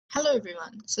Hello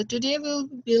everyone. So today we'll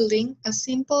be building a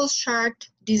simple chart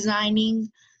designing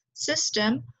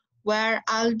system where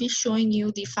I'll be showing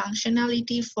you the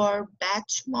functionality for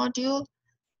batch module,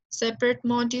 separate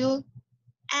module,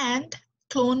 and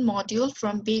clone module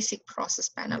from basic process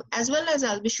panel, as well as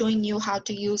I'll be showing you how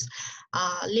to use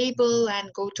label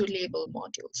and go to label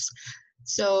modules.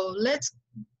 So let's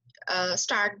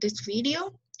start this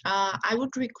video. I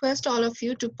would request all of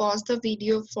you to pause the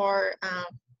video for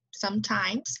some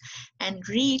times and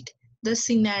read the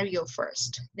scenario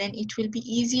first. Then it will be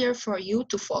easier for you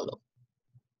to follow.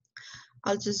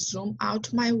 I'll just zoom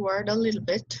out my word a little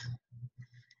bit,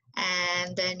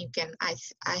 and then you can,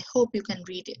 I hope you can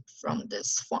read it from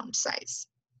this font size.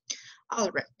 All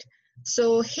right.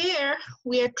 So here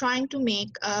we are trying to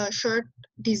make a shirt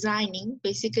designing,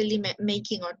 basically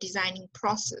making or designing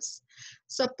process.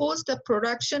 Suppose the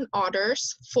production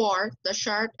orders for the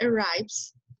shirt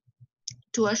arrives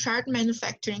to a shirt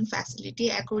manufacturing facility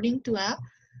according to a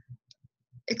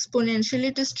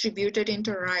exponentially distributed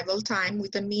interarrival time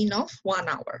with a mean of 1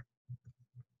 hour.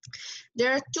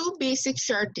 There are two basic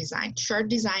shirt design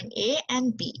A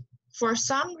and B. For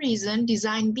some reason,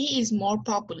 design B is more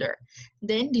popular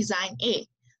than design A,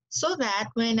 so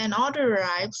that when an order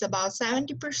arrives, about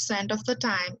 70% of the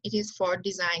time it is for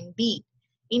design B.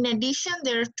 In addition,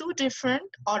 there are two different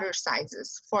order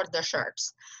sizes for the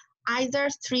shirts, either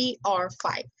 3 or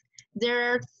 5.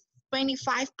 There are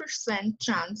 25%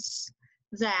 chance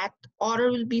that order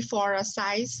will be for a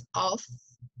size of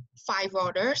 5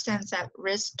 orders, and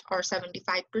rest or 75%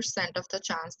 of the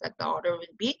chance that the order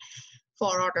will be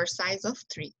for order size of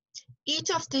 3. Each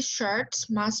of these shirts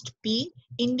must be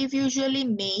individually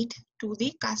made to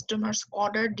the customer's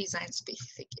order design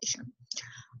specification.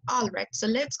 All right, so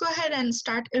let's go ahead and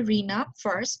start Arena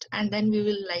first, and then we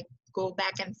will go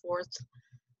back and forth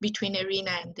between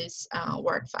Arena and this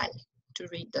Word file to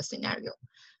read the scenario.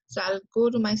 So I'll go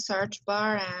to my search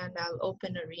bar and I'll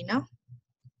open Arena.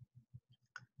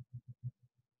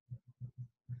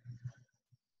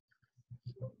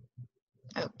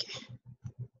 Okay.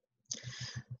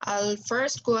 I'll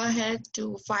first go ahead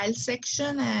to file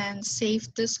section and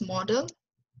save this model.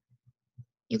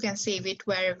 You can save it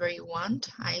wherever you want.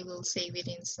 I will save it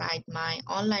inside my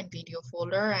online video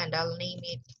folder and I'll name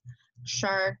it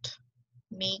Shirt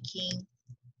Making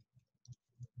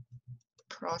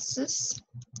Process.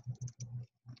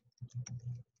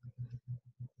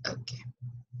 Okay.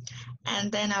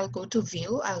 And then I'll go to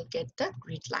view. I'll get the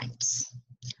grid lines.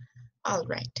 All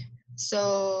right.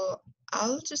 So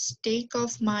I'll just take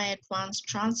off my advanced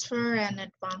transfer and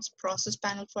advanced process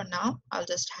panel for now. I'll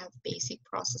just have basic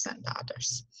process and the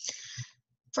others.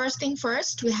 First thing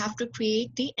first, we have to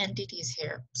create the entities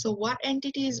here. So what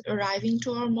entity is arriving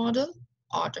to our model?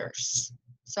 Orders.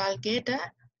 So I'll get a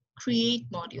create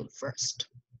module first.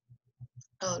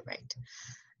 All right.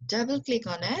 Double click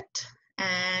on it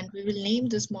and we will name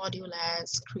this module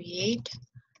as create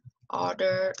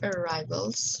order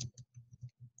arrivals.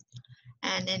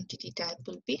 And entity type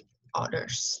will be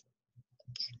orders.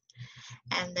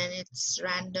 Okay. And then it's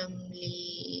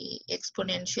randomly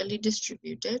exponentially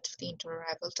distributed. The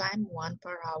interarrival time 1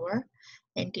 per hour.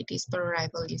 Entities per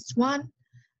arrival is 1,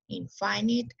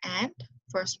 infinite, and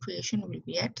first creation will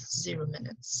be at 0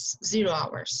 minutes, 0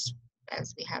 hours,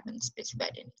 as we haven't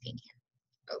specified anything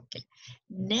here. Okay.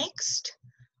 Next,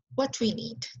 what we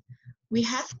need. We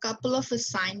have a couple of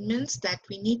assignments that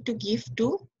we need to give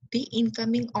to the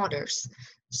incoming orders.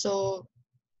 So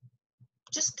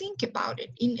just think about it.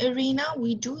 In Arena,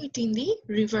 we do it in the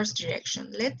reverse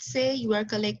direction. Let's say you are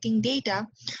collecting data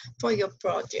for your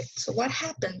project. So what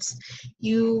happens?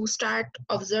 You start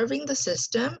observing the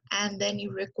system and then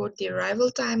you record the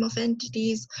arrival time of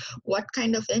entities, what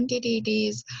kind of entity it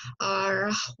is,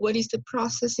 or what is the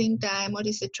processing time, what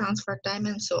is the transfer time,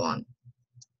 and so on.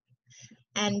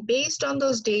 And based on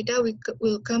those data, we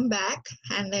will come back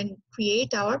and then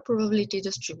create our probability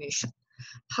distribution.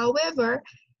 However,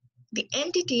 the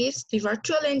entities, the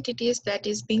virtual entities that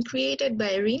is being created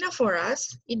by Arena for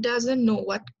us, it doesn't know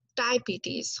what type it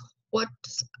is, what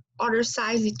order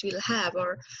size it will have,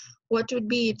 or what would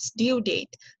be its due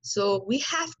date. So we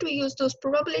have to use those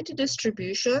probability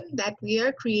distribution that we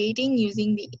are creating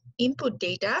using the input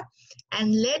data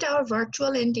and let our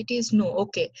virtual entities know,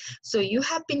 okay, so you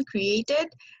have been created,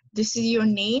 this is your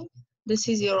name, this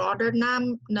is your order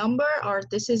number, or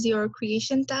this is your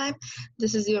creation time,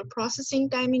 this is your processing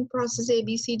time in process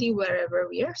ABCD, wherever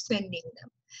we are sending them.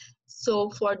 So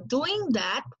for doing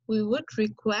that, we would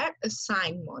require a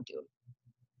assign module.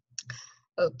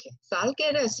 Okay, so I'll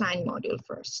get an assign module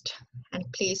first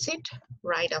and place it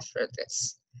right after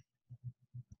this.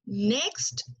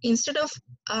 Next, instead of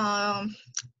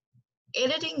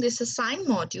editing this assign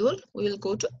module, we will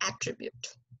go to attribute.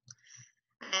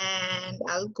 And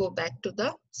I'll go back to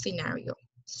the scenario.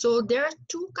 So there are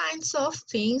two kinds of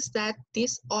things that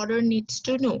this order needs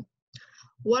to know.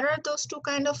 What are those two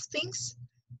kinds of things?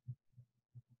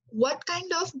 What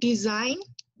kind of design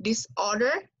this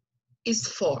order is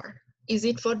for? Is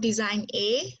it for design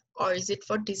A or is it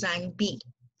for design B?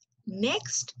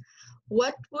 Next,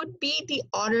 what would be the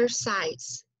order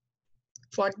size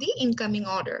for the incoming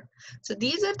order? So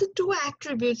these are the two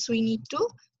attributes we need to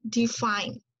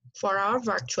define for our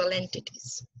virtual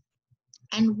entities.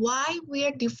 And why we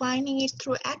are defining it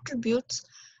through attributes,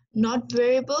 not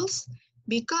variables?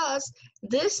 Because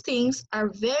these things are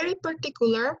very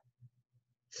particular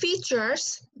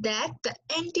features that the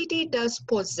entity does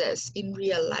possess in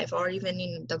real life or even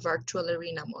in the virtual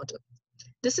arena model.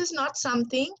 This is not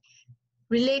something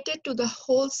related to the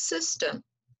whole system.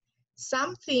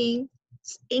 Something,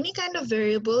 any kind of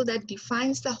variable that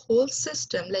defines the whole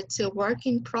system, let's say work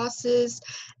in process,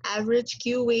 average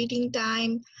queue waiting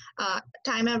time,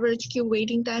 time average queue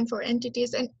waiting time for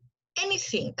entities, and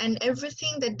anything and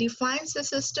everything that defines the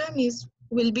system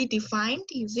will be defined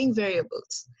using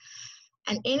variables.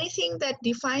 And anything that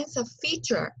defines a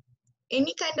feature,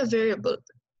 any kind of variable,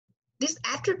 these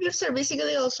attributes are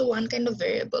basically also one kind of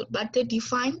variable, but they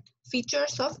define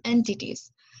features of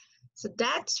entities. So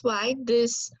that's why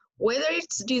this, whether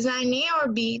it's design A or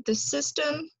B, the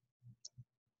system,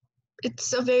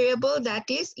 it's a variable that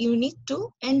is unique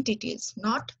to entities,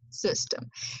 not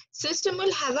system. System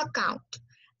will have a count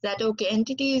that, okay,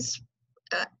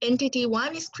 entity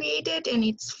 1 is created and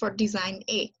it's for design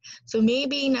A. So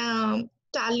maybe in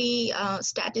tally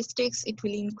statistics, it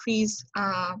will increase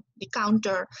the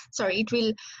counter, sorry, it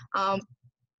will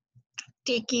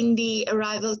take in the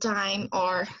arrival time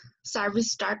or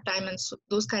service start time and so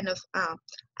those kind of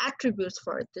attributes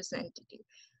for this entity.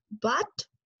 But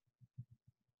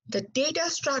the data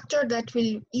structure that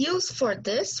we'll use for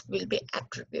this will be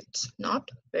attributes, not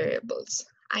variables.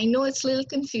 I know it's a little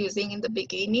confusing in the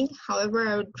beginning. However,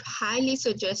 I would highly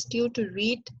suggest you to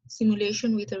read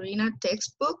Simulation with Arena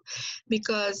textbook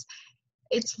because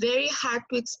it's very hard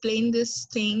to explain these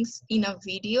things in a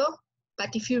video.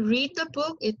 But if you read the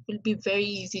book, it will be very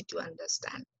easy to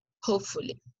understand,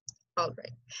 hopefully. All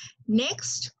right.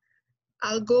 Next,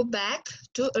 I'll go back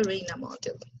to Arena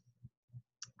module.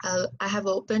 I have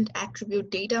opened attribute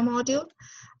data module.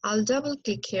 I'll double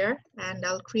click here and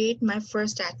I'll create my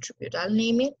first attribute. I'll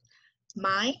name it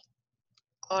my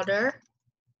order,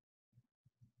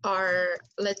 or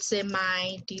let's say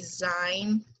my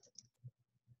design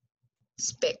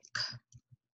spec.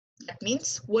 That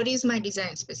means what is my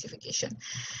design specification?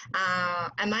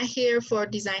 Am I here for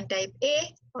design type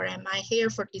A or am I here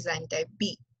for design type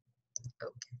B?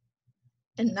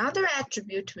 Okay. Another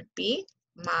attribute would be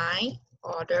my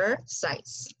order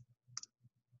size.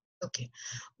 Okay,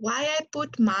 why I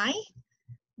put my?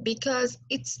 Because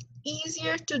it's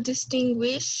easier to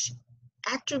distinguish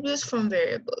attributes from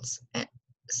variables.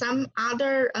 Some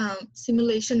other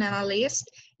simulation analyst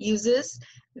uses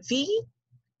V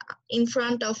in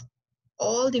front of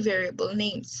all the variable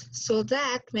names so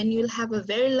that when you'll have a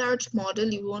very large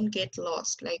model, you won't get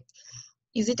lost. Like,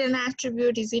 is it an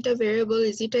attribute? Is it a variable?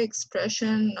 Is it an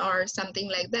expression or something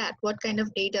like that? What kind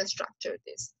of data structure it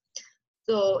is?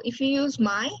 So if you use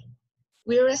my,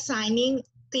 we're assigning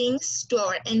things to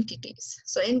our entities.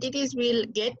 So entities will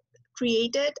get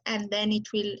created and then it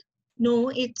will know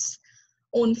its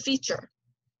own feature.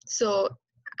 So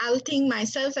I'll think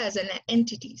myself as an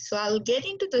entity. So I'll get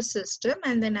into the system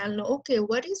and then I'll know, okay,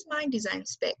 what is my design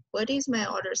spec? What is my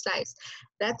order size?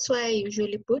 That's why I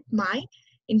usually put my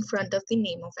in front of the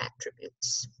name of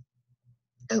attributes.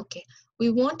 Okay, we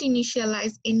won't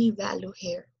initialize any value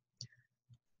here.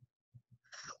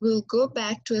 We'll go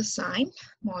back to assign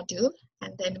module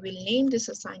and then we'll name this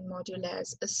assign module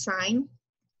as assign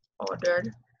order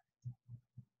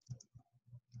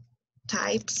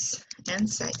types and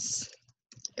size.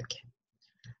 Okay,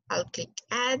 I'll click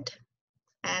add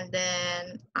and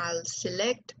then I'll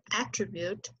select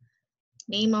attribute.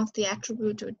 Name of the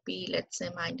attribute would be, let's say,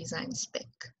 my design spec.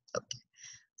 Okay,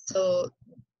 so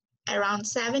around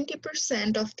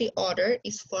 70% of the order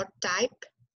is for type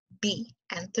B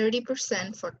and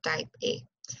 30% for type A.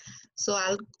 So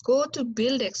I'll go to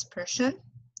build expression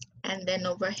and then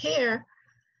over here,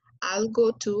 I'll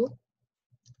go to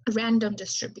random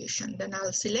distribution. Then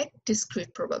I'll select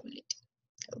discrete probability.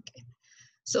 Okay.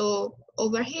 So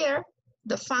over here,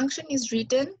 the function is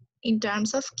written in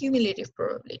terms of cumulative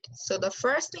probability. So the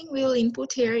first thing we will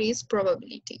input here is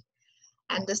probability.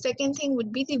 And the second thing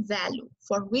would be the value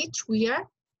for which we are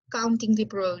counting the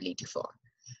probability for.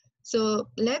 So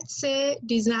let's say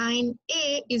design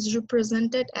A is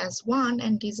represented as 1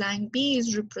 and design B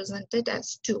is represented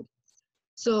as 2.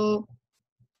 So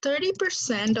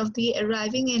 30% of the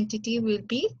arriving entity will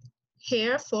be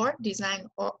here for design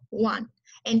 1.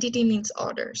 Entity means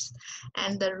orders.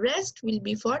 And the rest will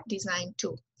be for design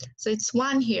 2. So it's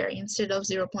 1 here instead of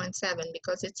 0.7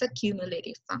 because it's a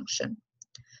cumulative function.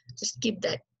 Just keep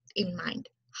that in mind.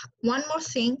 One more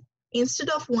thing, instead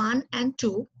of 1 and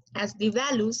 2 as the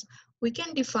values, we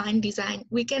can define design.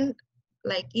 We can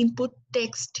like input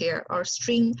text here or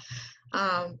strings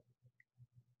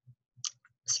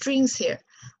here.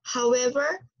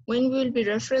 However, when we will be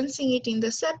referencing it in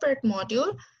the separate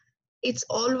module, it's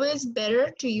always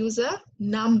better to use a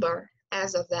number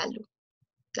as a value.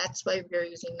 That's why we're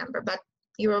using number, but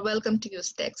you are welcome to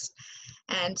use text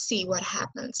and see what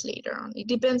happens later on. It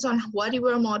depends on what you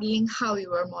are modeling, how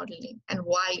you are modeling, and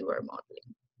why you are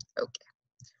modeling. Okay.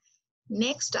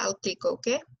 Next, I'll click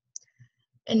OK.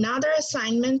 Another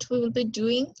assignment we will be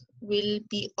doing will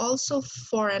be also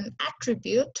for an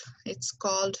attribute. It's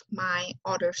called my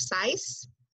order size.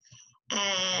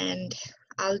 And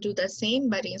I'll do the same,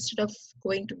 but instead of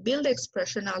going to build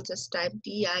expression, I'll just type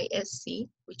DISC,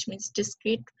 which means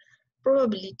discrete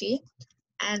probability.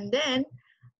 And then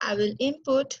I will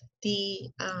input the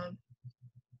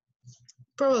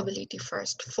probability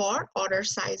first for order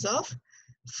size of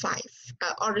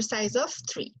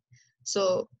 3.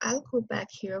 So I'll go back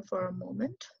here for a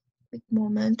moment. Quick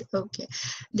moment. Okay.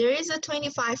 There is a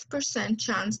 25%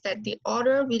 chance that the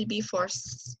order will be for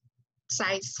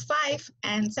size 5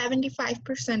 and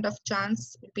 75% of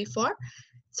chance will be for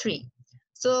 3.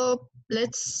 So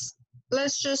let's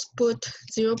just put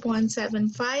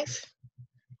 0.75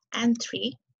 and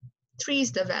 3. 3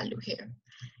 is the value here.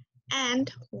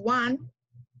 And 1,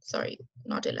 sorry,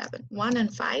 not 11, 1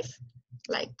 and 5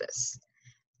 like this.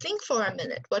 Think for a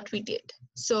minute what we did.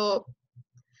 So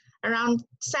around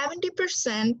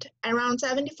 70%, around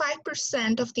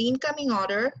 75% of the incoming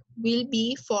order will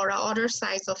be for an order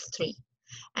size of 3.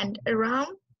 And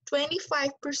around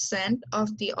 25%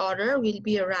 of the order will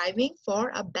be arriving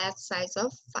for a batch size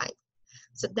of 5.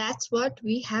 So that's what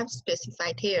we have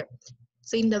specified here.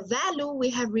 So in the value, we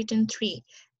have written 3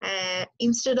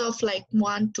 instead of like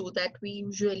 1, 2 that we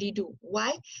usually do.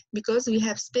 Why? Because we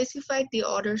have specified the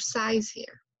order size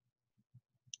here,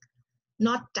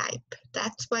 not type.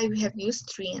 That's why we have used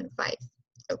 3 and 5.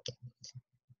 Okay.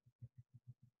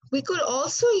 We could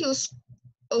also use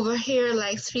over here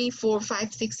like 3, 4,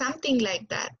 5, 6, something like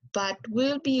that. But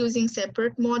we'll be using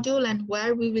separate module and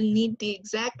where we will need the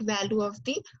exact value of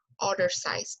the order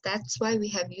size. That's why we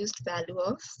have used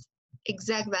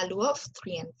exact value of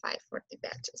 3 and 5 for the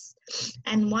batches.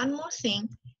 And one more thing,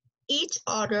 each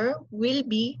order will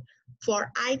be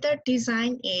for either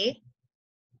design A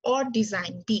or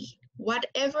design B.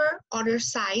 Whatever order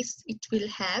size it will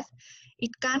have,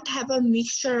 it can't have a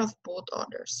mixture of both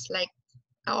orders. Like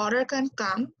an order can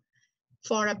come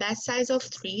for a batch size of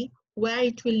 3 where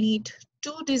it will need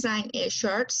 2 design A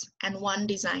shirts and 1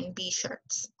 design B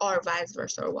shirts or vice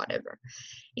versa or whatever.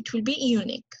 It will be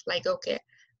unique. Like, okay,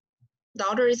 the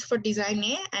order is for design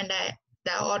A and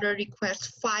the order requires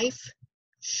 5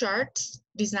 shirts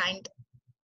designed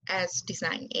as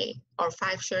design A or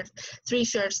 3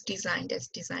 shirts designed as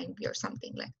design B or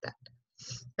something like that.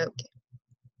 Okay,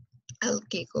 I'll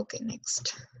click OK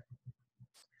next.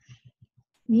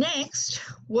 Next,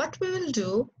 what we will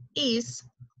do is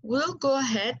we'll go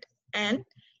ahead and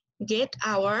get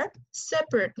our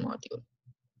separate module.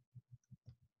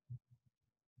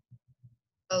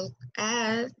 I'll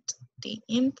add the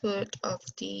input of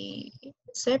the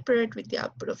separate with the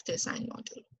output of the design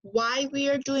module. Why we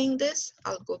are doing this?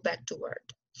 I'll go back to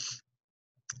Word.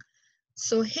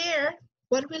 So here,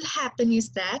 what will happen is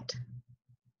that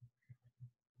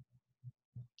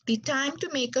the time to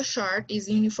make a shirt is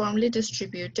uniformly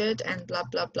distributed and blah,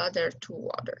 blah, blah. There are 2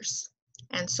 orders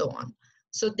and so on.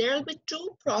 So there will be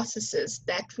 2 processes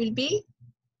that will be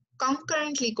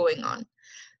concurrently going on.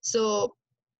 So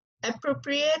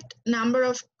appropriate number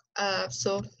of,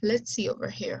 so let's see over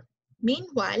here.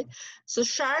 Meanwhile, so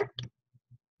shirt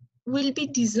will be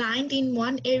designed in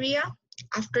one area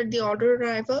after the order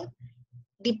arrival,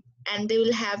 and they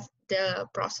will have the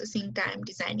processing time,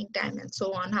 designing time, and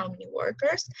so on, how many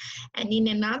workers. And in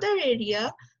another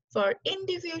area, for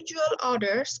individual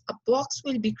orders, a box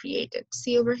will be created.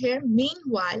 See over here,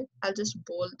 meanwhile, I'll just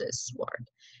bold this word.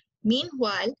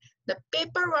 Meanwhile, the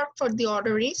paperwork for the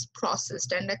order is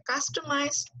processed and a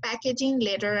customized packaging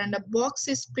letter and a box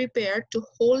is prepared to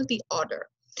hold the order.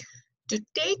 To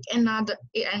take another,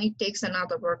 and it takes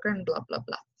another worker and blah, blah,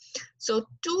 blah. So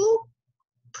 2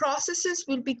 processes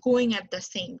will be going at the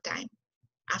same time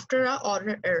after our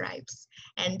order arrives,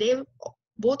 and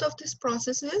both of these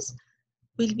processes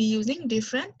will be using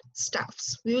different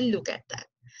stuffs. We will look at that.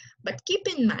 But keep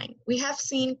in mind, we have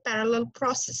seen parallel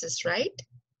processes, right?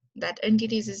 That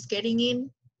entities is getting in,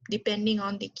 depending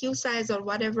on the queue size or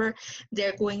whatever,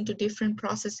 they're going to different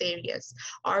process areas.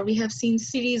 Or we have seen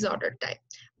series order type.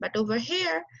 But over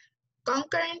here,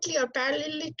 concurrently or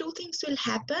parallelly, two things will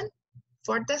happen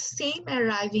for the same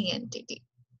arriving entity.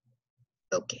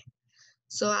 Okay,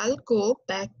 so I'll go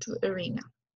back to Arena.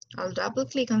 I'll double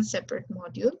click on separate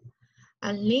module.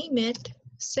 I'll name it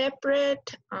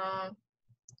separate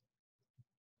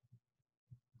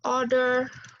order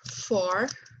for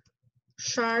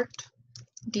chart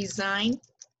design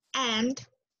and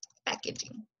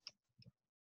packaging.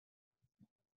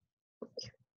 Okay.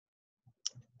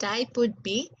 Type would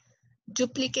be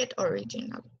duplicate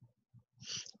original.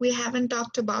 We haven't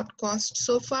talked about cost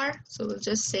so far, so we'll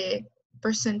just say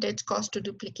percentage cost to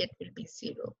duplicate will be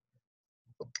 0.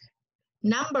 Okay.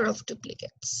 Number of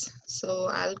duplicates. So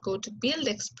I'll go to build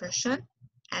expression,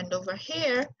 and over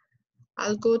here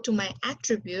I'll go to my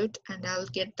attribute and I'll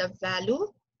get the value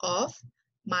of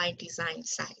my design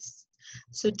size.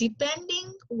 So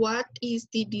depending what is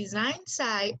the design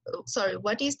size,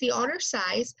 what is the order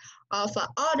size of an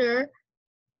order,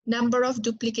 number of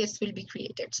duplicates will be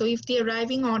created. So if the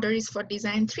arriving order is for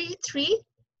design 3, 3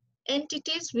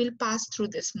 entities will pass through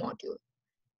this module.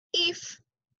 If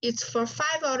it's for 5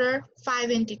 order, 5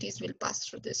 entities will pass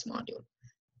through this module.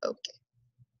 Okay.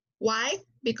 Why?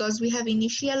 Because we have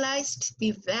initialized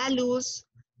the values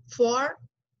for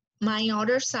my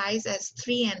order size as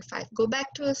 3 and 5. Go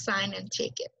back to assign and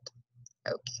check it.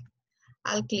 Okay.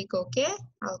 I'll click OK.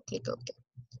 I'll click OK.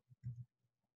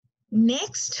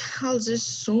 Next, I'll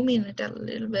just zoom in it a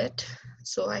little bit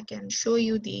so I can show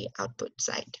you the output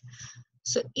side.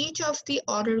 So each of the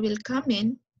order will come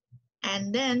in,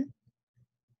 and then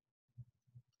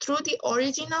through the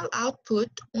original output,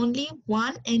 only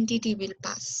one entity will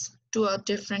pass to a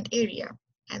different area.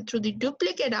 And through the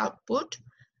duplicate output,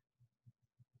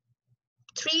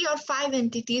 3 or 5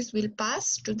 entities will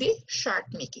pass to the chart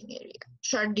making area,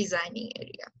 chart designing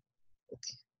area.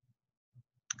 Okay.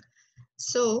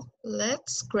 So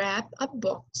let's grab a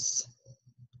box.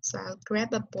 So I'll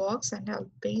grab a box and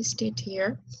I'll paste it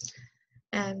here.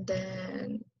 And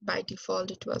then by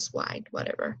default it was white,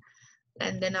 whatever.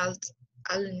 And then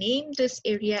I'll name this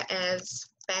area as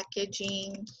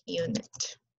packaging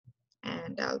unit,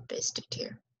 and I'll paste it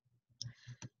here.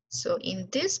 So in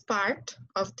this part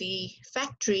of the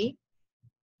factory,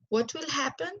 what will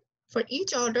happen? For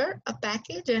each order, a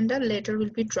package and a letter will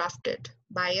be drafted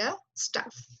by a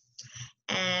staff.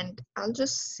 And I'll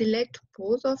just select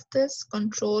both of this,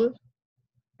 control,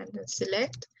 and then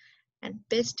select and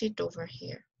paste it over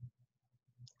here.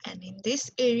 And in this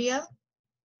area,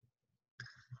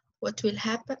 what will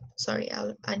happen? Sorry,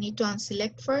 I need to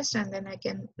unselect first, and then I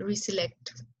can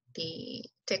reselect the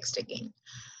text again.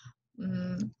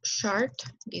 Chart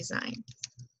design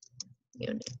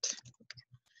unit. Okay.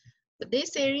 So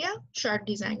this area, chart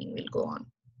designing will go on.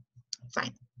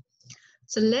 Fine.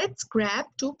 So let's grab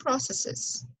 2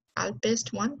 processes. I'll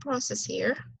paste one process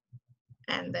here,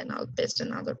 and then I'll paste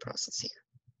another process here.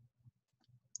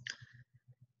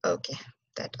 Okay,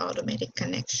 that automatic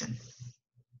connection.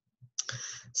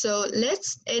 So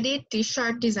let's edit the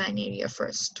chart design area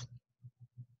first.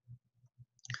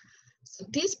 So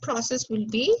this process will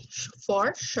be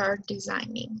for chart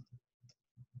designing.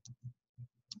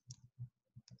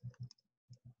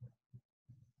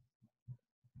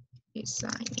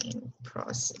 Designing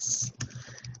process.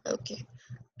 Okay.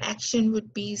 Action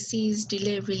would be cease,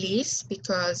 delay, release,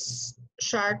 because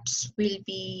charts will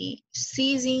be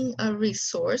seizing a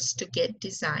resource to get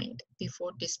designed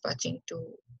before dispatching to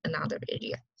another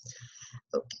area.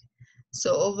 Okay.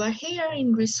 So over here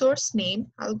in resource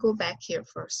name, I'll go back here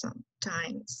for some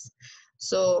times.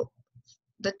 So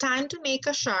the time to make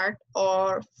a chart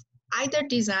or either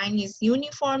design is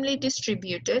uniformly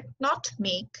distributed, not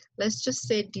make, let's just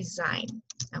say design.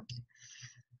 Okay.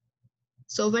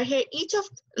 So over here,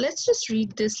 let's just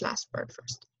read this last part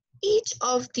first. Each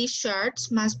of these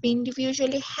charts must be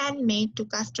individually handmade to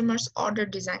customer's order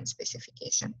design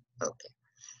specification. Okay.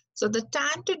 So the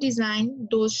time to design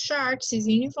those charts is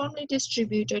uniformly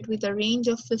distributed with a range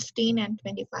of 15 and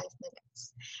 25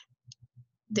 minutes.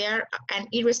 And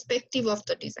irrespective of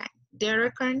the design. There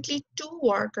are currently 2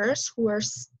 workers who are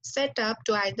set up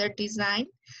to either design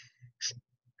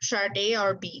chart A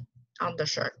or B on the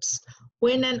charts.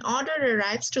 When an order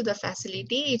arrives to the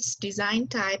facility, its design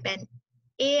type and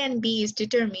A and B is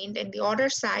determined and the order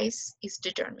size is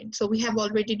determined. So we have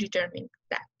already determined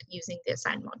that using the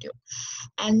assign module.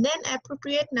 And then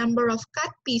appropriate number of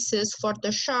cut pieces for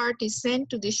the chart is sent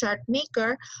to the chart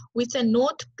maker with a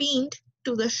note pinned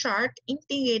to the chart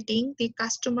indicating the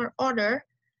customer order,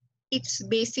 its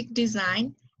basic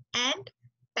design, and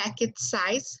package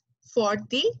size for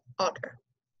the order.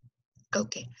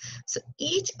 Okay, so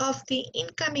each of the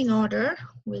incoming order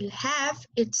will have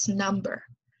its number.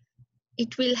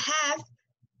 It will have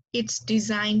its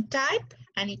design type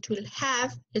and it will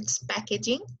have its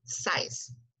packaging size.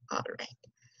 All right.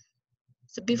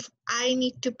 So I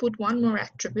need to put one more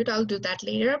attribute. I'll do that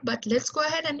later, but let's go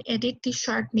ahead and edit the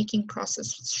chart making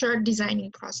process, chart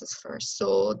designing process first.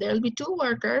 So there'll be 2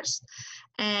 workers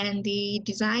and the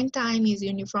design time is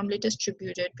uniformly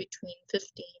distributed between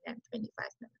 15 and 25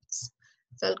 minutes.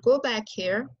 So I'll go back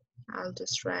here. I'll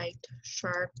just write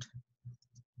chart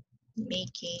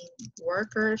making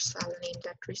workers. I'll name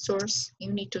that resource.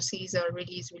 Unit to Caesar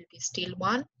release will be still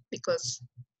 1 because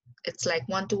it's like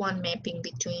one-to-one mapping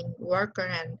between worker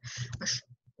and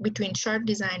between chart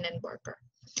design and worker.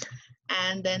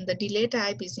 And then the delay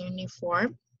type is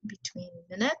uniform between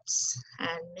minutes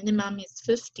and minimum is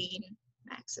 15,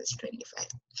 max is 25.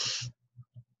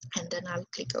 And then I'll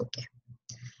click OK.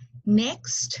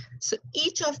 Next, so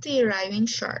each of the arriving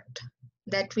chart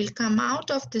that will come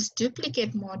out of this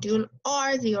duplicate module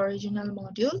or the original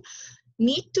module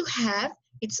need to have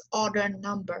its order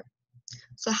number.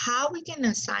 So how we can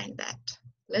assign that?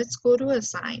 Let's go to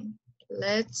assign.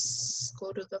 Let's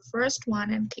go to the first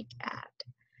one and click add.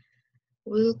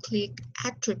 We'll click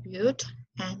attribute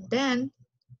and then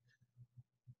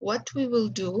what we will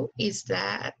do is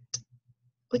that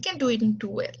we can do it in 2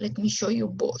 ways. Let me show you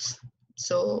both.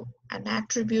 So an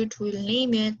attribute, we'll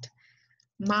name it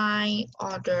my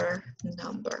order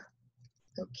number.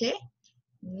 Okay.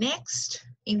 Next,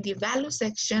 in the value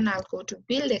section, I'll go to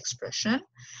build expression.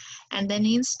 And then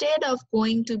instead of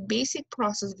going to basic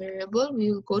process variable,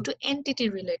 we will go to entity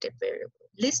related variable.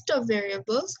 List of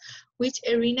variables which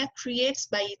Arena creates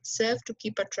by itself to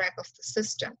keep a track of the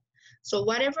system. So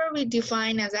whatever we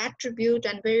define as attribute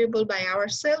and variable by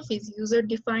ourselves is user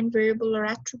defined variable or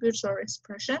attributes or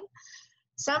expression.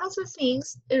 Some of the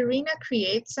things Arena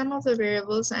creates, some of the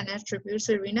variables and attributes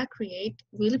Arena create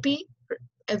will be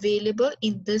available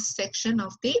in this section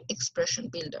of the expression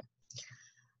builder.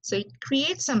 So it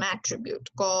creates some attribute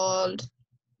called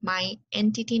my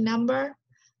entity number,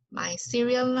 my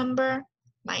serial number,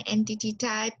 my entity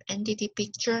type, entity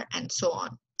picture, and so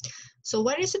on. So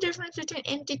what is the difference between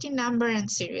entity number and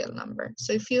serial number?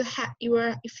 So if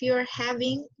you are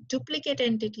having duplicate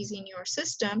entities in your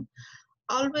system,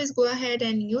 always go ahead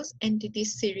and use entity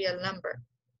serial number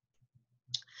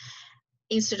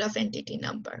instead of entity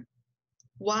number.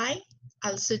 Why?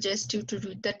 I'll suggest you to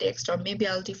read the text, or maybe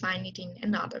I'll define it in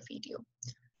another video.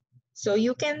 So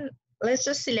you can, let's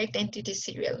just select entity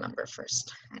serial number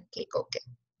first and click OK.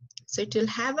 So it will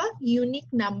have a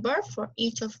unique number for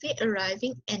each of the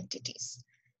arriving entities.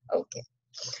 Okay.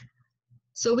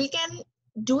 So we can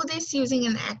do this using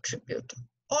an attribute,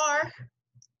 or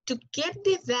to get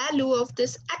the value of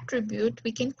this attribute,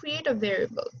 we can create a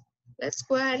variable. Let's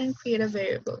go ahead and create a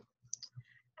variable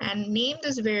and name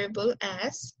this variable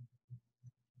as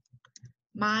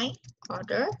my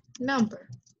order number.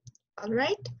 All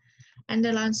right. And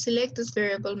then I'll select this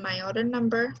variable, my order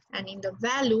number, and in the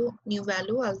value, new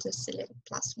value, I'll just select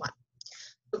 +1.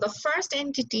 So the first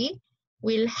entity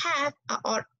will have,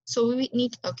 so we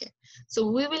need, okay. So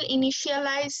we will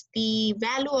initialize the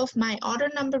value of my order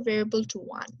number variable to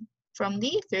 1 from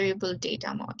the variable data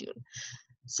module.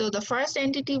 So the first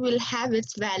entity will have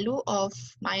its value of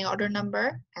my order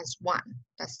number as 1.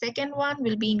 The second one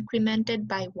will be incremented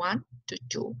by 1 to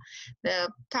 2. The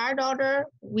third order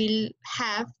will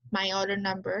have my order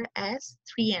number as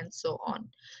 3 and so on.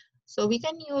 So we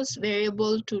can use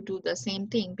variable to do the same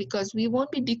thing because we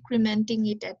won't be decrementing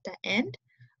it at the end.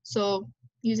 So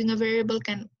using a variable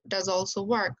does also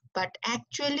work, but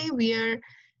actually we are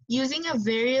using a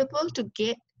variable to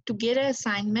get an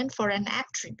assignment for an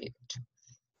attribute.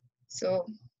 So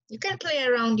you can play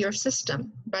around your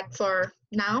system, but for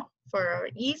now, for our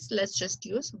ease, let's just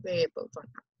use variable for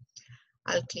now.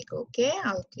 I'll click OK,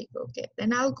 I'll click OK.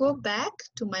 Then I'll go back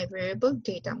to my variable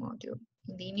data module.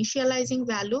 In the initializing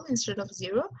value, instead of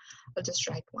 0, I'll just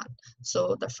write 1.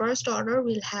 So the first order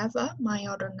will have a my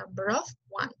order number of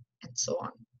 1 and so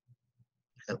on.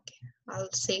 Okay,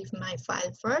 I'll save my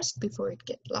file first before it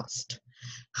gets lost.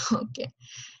 Okay,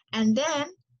 and then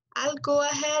I'll go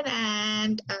ahead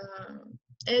and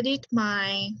edit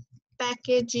my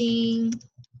packaging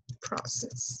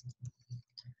process.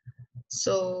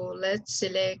 So let's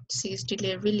select sys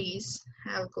delay release.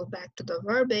 I'll go back to the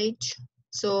verbiage.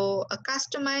 So a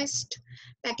customized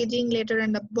packaging letter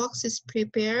and a box is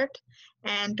prepared,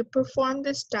 and to perform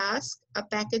this task, a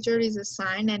packager is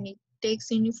assigned, and it takes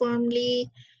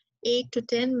uniformly 8 to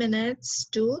 10 minutes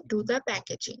to do the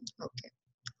packaging. Okay,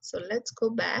 so let's go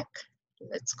back.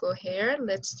 Let's go here.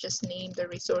 Let's just name the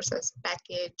resource as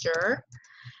packager,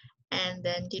 and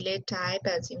then delay type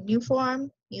as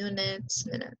uniform, units,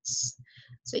 minutes.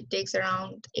 So it takes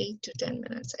around 8 to 10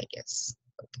 minutes, I guess.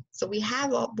 Okay. So we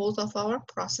have both of our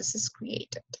processes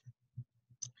created.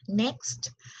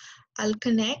 Next, I'll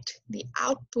connect the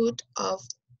output of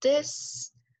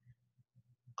this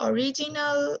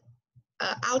original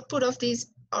output of this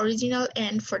original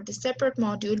end for the separate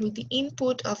module with the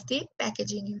input of the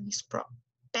packaging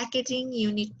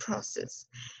unit process,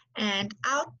 and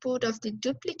output of the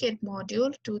duplicate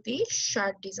module to the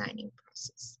shard designing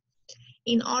process.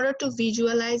 In order to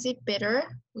visualize it better,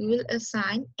 we will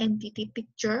assign entity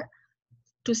picture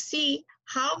to see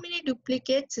how many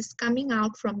duplicates is coming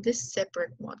out from this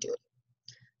separate module.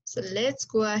 So let's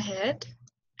go ahead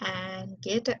and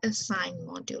get an assign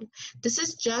module. This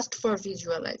is just for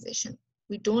visualization.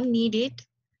 We don't need it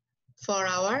for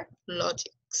our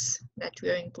logics that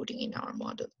we are inputting in our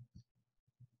model.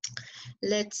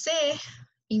 Let's say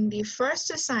in the first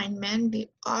assignment, the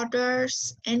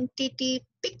orders entity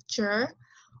picture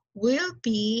will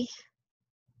be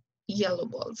yellow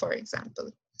ball, for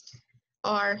example.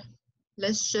 Or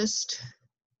let's just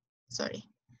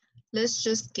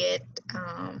get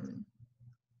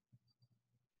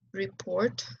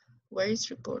report. Where is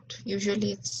report?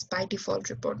 Usually it's by default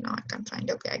report. Now I can't find.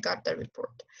 Okay, I got the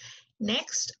report.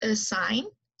 Next, assign.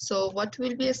 So what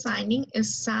we'll be assigning,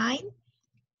 assign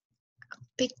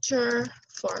picture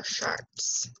for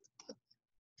shards.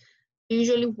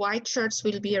 Usually white shards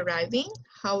will be arriving.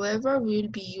 However, we will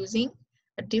be using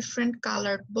a different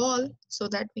colored ball so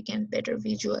that we can better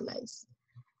visualize.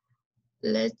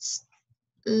 Let's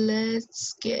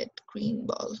get green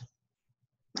ball.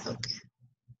 Okay.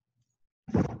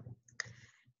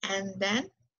 And then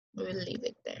we'll leave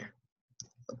it there.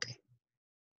 Okay.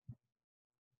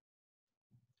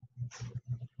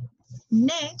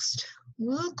 Next,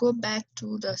 we'll go back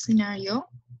to the scenario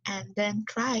and then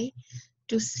try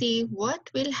to see what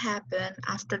will happen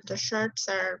after the shards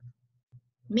are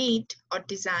made or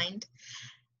designed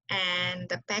and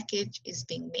the package is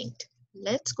being made.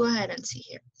 Let's go ahead and see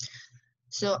here.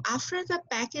 So after the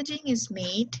packaging is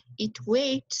made, it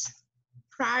waits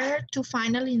prior to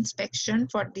final inspection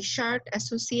for the shard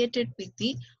associated with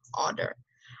the order.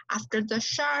 After the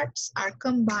shards are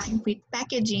combined with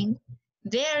packaging,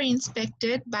 they are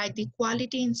inspected by the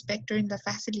quality inspector in the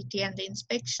facility, and the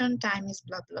inspection time is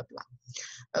blah, blah,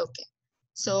 blah. Okay,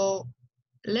 so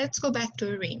let's go back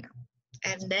to Arena,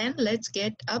 and then let's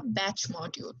get a batch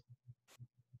module.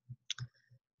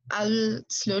 I'll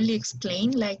slowly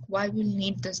explain like why we'll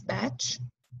need this batch.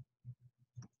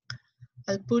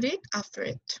 I'll put it after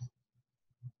it.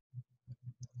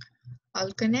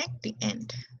 I'll connect the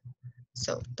end.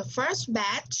 So the first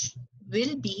batch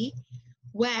will be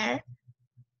where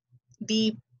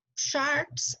the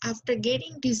shards, after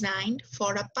getting designed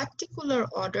for a particular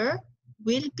order,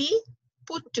 will be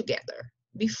put together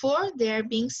before they are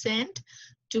being sent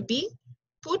to be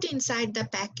put inside the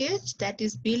package that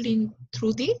is built in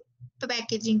through the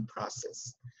packaging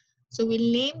process. So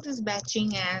we'll name this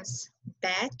batching as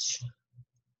batch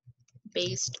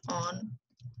based on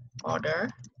order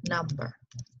number.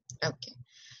 Okay.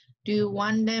 Do you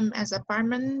want them as a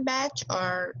permanent batch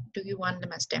or do you want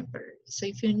them as temporary? So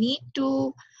if you need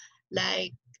to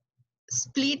like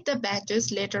split the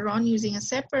batches later on using a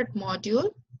separate module,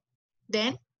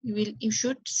 then you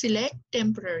should select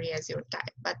temporary as your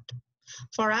type. But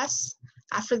for us,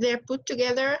 after they're put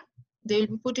together, they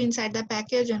will be put inside the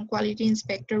package and quality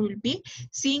inspector will be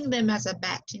seeing them as a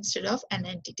batch instead of an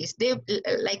entities. They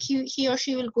like he or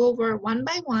she will go over one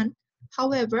by one.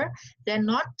 However, they're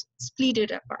not split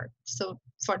it apart. So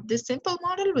for this simple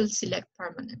model, we'll select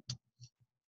permanent.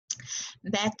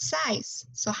 Batch size.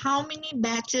 So how many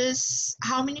batches,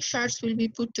 how many shards will be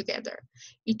put together?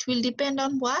 It will depend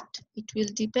on what? It will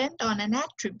depend on an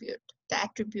attribute. The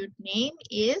attribute name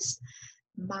is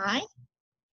my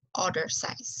order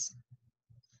size.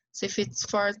 So if it's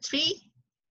for 3,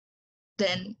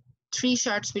 then 3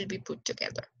 shards will be put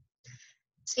together.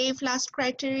 Save last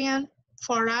criterion.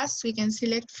 For us, we can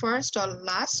select first or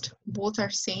last. Both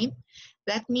are same.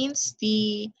 That means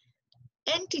the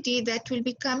entity that will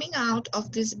be coming out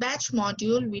of this batch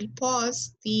module will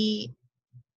pause the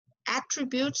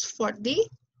attributes for the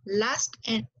last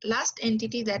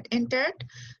entity that entered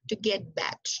to get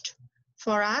batched.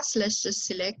 for us, let's just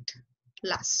select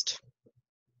last.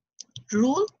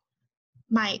 Rule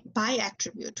by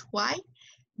attribute. Why?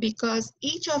 Because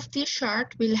each of these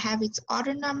chart will have its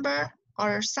order number,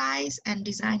 order size, and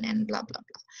design, and blah blah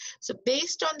blah. So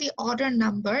based on the order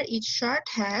number, each chart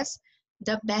has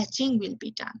the batching will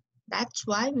be done. That's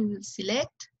why we will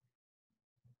select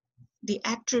the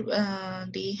attribute,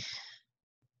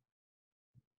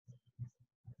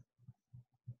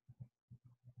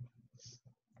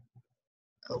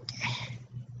 okay.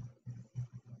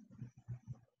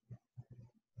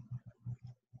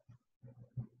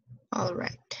 All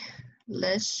right,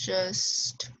 let's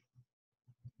just,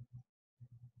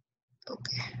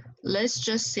 okay, let's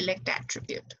just select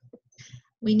attribute.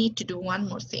 We need to do one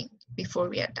more thing before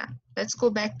we are done. Let's go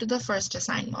back to the first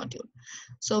assign module.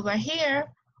 So over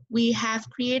here, we have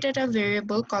created a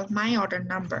variable called my order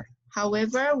number.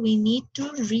 However, we need to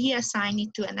reassign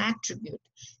it to an attribute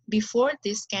before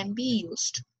this can be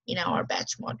used in our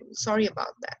batch module. Sorry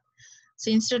about that.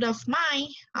 So instead of my,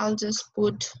 I'll just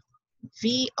put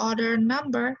v order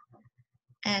number,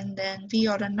 and then v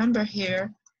order number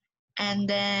here, and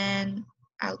then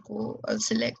I'll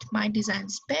select my design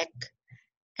spec,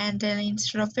 and then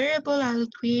instead of variable, I'll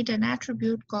create an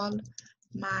attribute called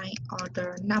my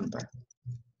order number.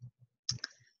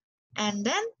 And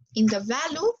then in the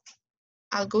value,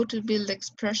 I'll go to build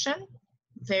expression,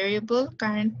 variable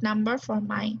current number for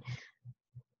my,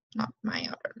 not my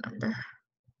order number.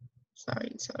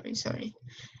 Sorry.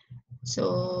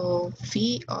 So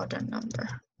v order number.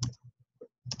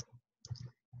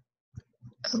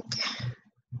 Okay.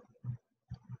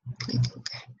 Click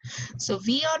OK. So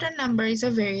v order number is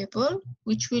a variable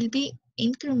which will be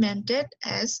incremented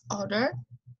as order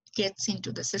gets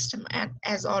into the system and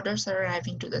as orders arrive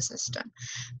into the system.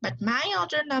 But my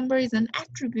order number is an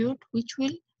attribute which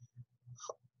will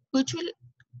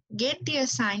get the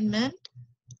assignment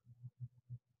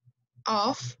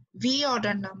of v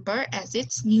order number as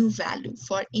its new value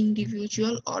for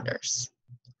individual orders.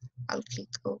 I'll click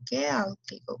OK, I'll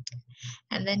click OK.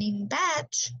 And then in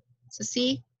batch, so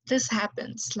see, this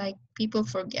happens, like people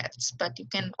forget, but you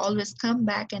can always come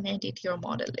back and edit your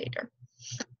model later.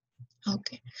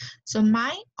 Okay, so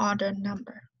my order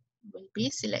number will be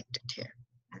selected here,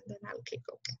 and then I'll click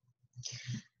OK.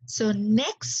 So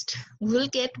next, we'll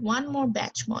get one more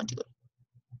batch module.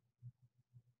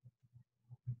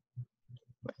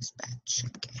 Where's batch?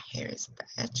 Okay, here is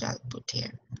batch. I'll put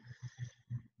here.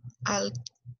 I'll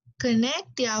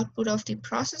connect the output of the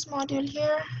process module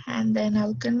here, and then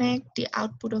I'll connect the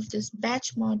output of this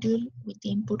batch module with the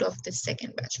input of the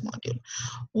second batch module.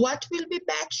 What will be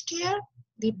batched here?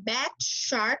 The batch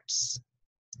charts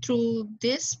through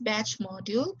this batch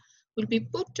module will be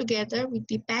put together with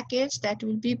the package that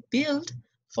will be built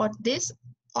for this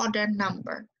order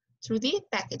number through the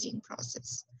packaging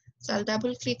process. So I'll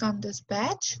double click on this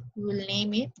batch. We will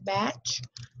name it batch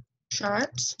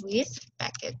charts with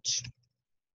package.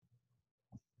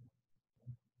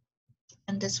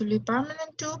 And this will be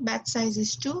permanent too. Batch size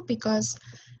is 2 because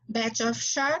batch of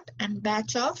chart and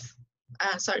batch of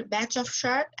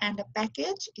chart and a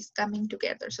package is coming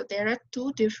together. So there are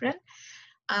two different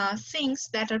things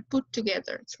that are put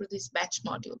together through this batch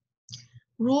module.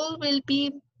 Rule will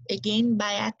be again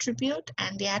by attribute,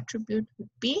 and the attribute would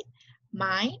be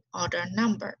my order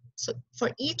number. So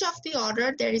for each of the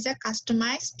order, there is a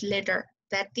customized letter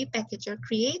that the packager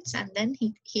creates, and then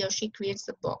he or she creates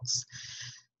the box.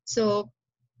 So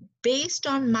based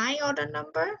on my order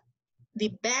number, the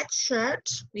batch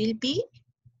charts will be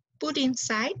put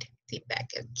inside the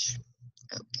package.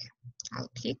 Okay,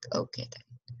 I'll click OK then.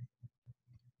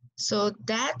 So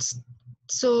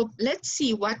let's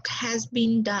see what has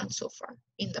been done so far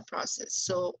in the process.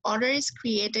 So order is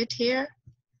created here,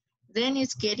 then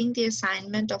it's getting the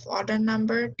assignment of order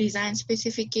number, design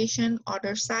specification,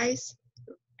 order size,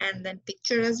 and then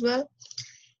picture as well.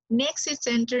 Next, it's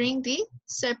entering the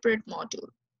separate module.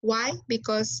 Why?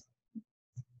 Because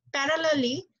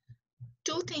parallelly,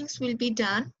 two things will be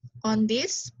done on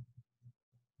this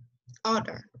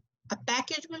order. A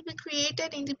package will be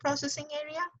created in the processing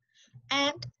area,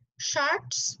 and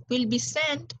charts will be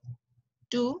sent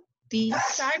to the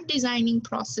chart designing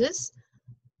process.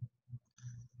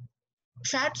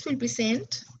 Charts will be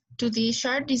sent to the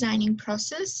chart designing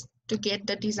process to get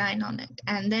the design on it,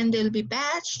 and then they'll be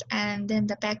batched, and then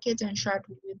the package and chart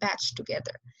will be batched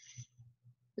together.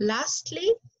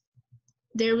 Lastly,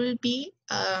 there will be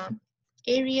an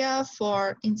area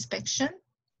for inspection.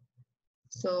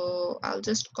 So I'll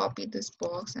just copy this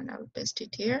box and I'll paste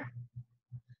it here.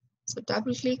 So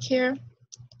double click here.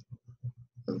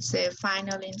 We'll say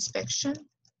final inspection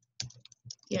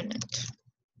unit.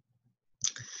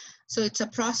 So it's a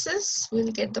process.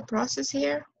 We'll get the process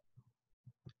here.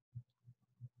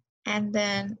 And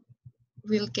then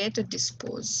we'll get a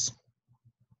dispose.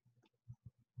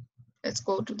 Let's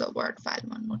go to the Word file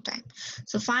one more time.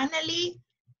 So finally,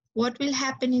 what will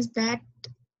happen is that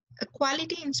a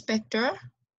quality inspector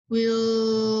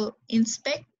will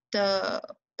inspect the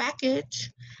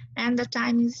package, and the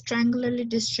time is triangularly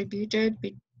distributed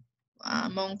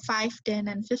among 5, 10,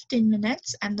 and 15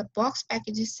 minutes, and the box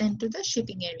package is sent to the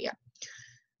shipping area.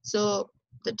 So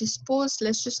the dispose,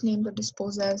 let's just name the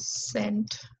dispose as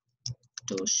sent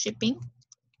to shipping,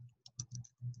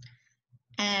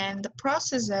 and the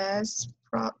process as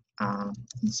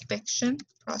inspection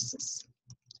process.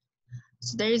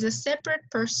 So there is a separate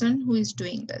person who is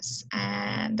doing this,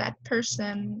 and that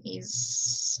person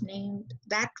is named,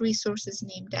 that resource is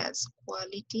named as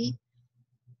quality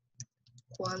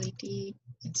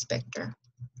inspector.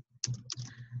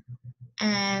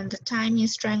 And the time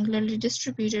is triangularly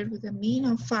distributed with a mean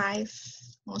of 5,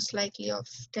 most likely of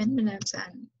 10 minutes,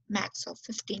 and max of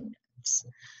 15 minutes.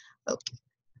 Okay,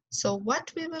 so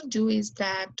what we will do is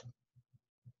that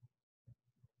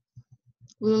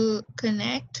we'll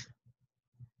connect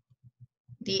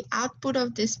the output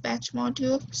of this batch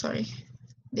module,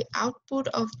 the output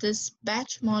of this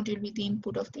batch module with the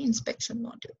input of the inspection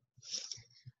module.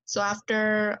 So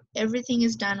after everything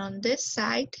is done on this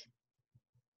side,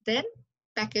 then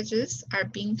packages are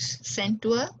being sent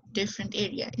to a different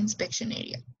area, inspection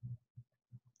area.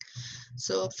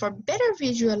 So for better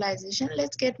visualization,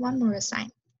 let's get one more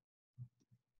assign.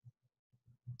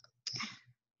 Okay.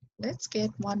 Let's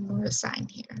get one more assign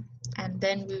here, and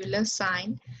then we will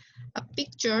assign a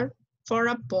picture for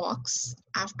a box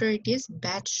after it is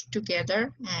batched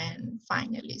together and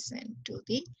finally sent to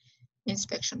the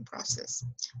inspection process.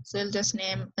 So we'll just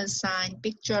name assign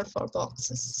picture for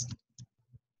boxes,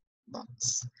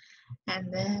 box,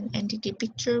 and then entity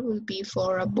picture will be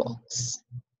for a box.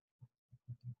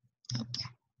 Okay,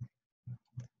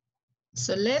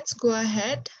 so let's go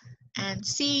ahead and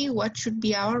see what should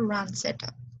be our run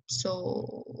setup.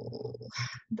 So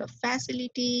the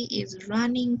facility is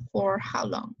running for how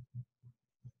long?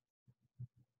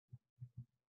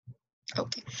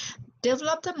 Okay,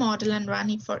 develop the model and run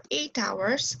it for 8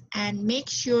 hours and make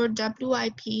sure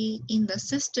WIP in the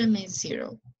system is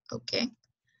 0. Okay,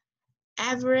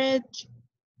 average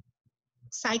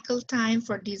cycle time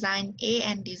for design A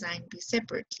and design B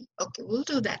separately. Okay, we'll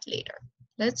do that later.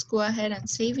 Let's go ahead and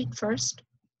save it first.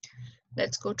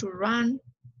 Let's go to run.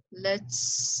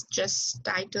 Let's just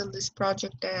title this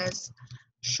project as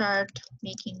chart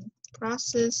making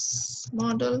process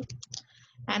model.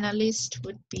 Analyst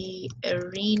would be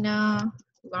Arena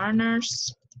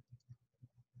Learners.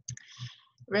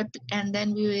 And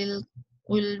then we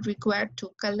will require to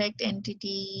collect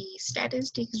entity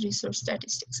statistics, resource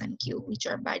statistics, and queue, which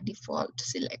are by default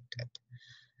selected.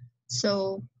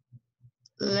 So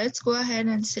let's go ahead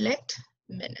and select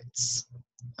minutes.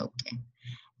 Okay,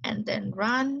 and then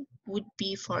run would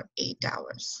be for 8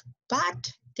 hours.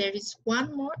 But there is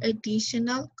one more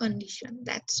additional condition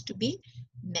that's to be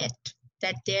met,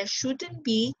 that there shouldn't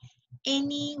be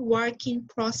any work in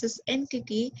process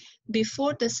entity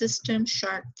before the system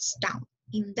shuts down.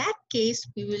 In that case,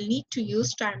 we will need to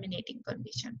use terminating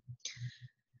condition.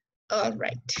 All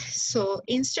right, so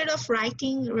instead of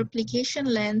writing replication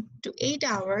length to 8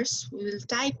 hours, we will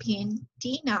type in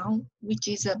tnow, which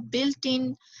is a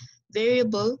built-in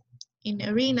variable in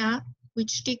Arena,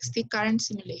 which takes the current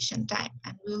simulation time,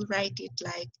 and we'll write it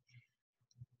like,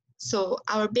 so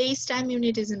our base time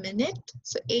unit is a minute,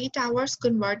 so 8 hours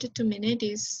converted to minute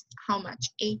is how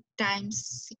much? 8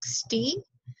 times 60,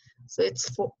 so it's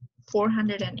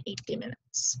 480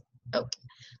 minutes. Okay,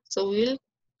 so we'll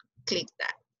click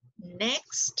that.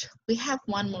 Next, we have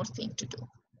one more thing to do.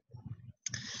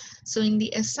 So in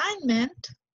the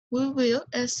assignment, we will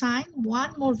assign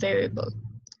one more variable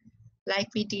like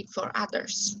we did for other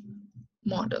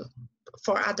models.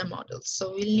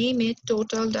 So we'll name it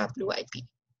total WIP.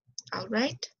 All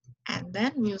right, and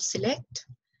then we'll select,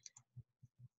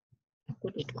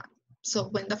 put it 1. So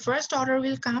when the first order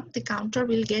will come, the counter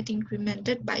will get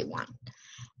incremented by 1.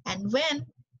 And when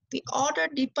the order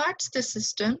departs the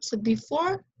system, so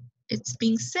before it's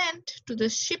being sent to the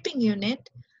shipping unit,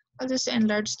 I'll just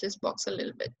enlarge this box a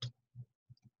little bit.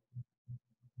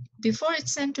 Before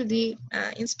it's sent to the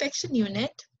inspection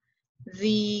unit,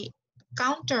 the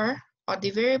counter or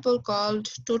the variable called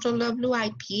total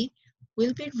WIP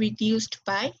will be reduced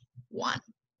by 1.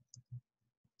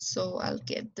 So I'll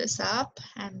get this up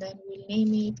and then we'll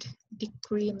name it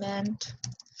decrement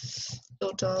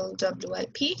total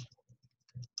WIP.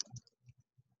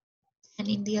 And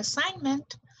in the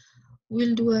assignment,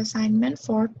 we'll do assignment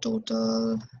for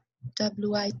total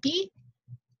WIP,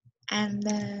 and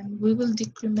then we will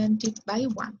decrement it by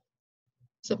 1.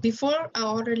 So before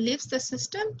our order leaves the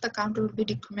system, the counter will be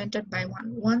decremented by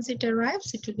 1. Once it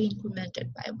arrives, it will be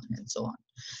incremented by 1, and so on.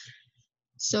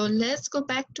 So let's go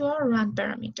back to our run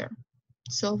parameter.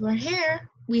 So over here,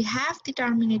 we have the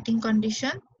terminating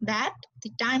condition that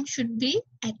the time should be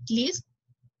at least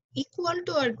equal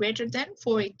to or greater than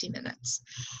 480 minutes.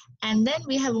 And then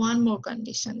we have one more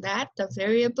condition, that the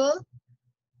variable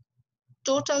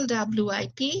total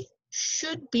WIP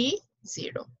should be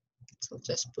 0. So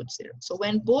just put 0. So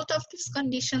when both of these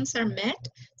conditions are met,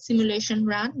 simulation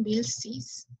run will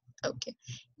cease. Okay.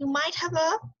 You might have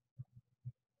a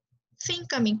thing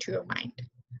coming to your mind.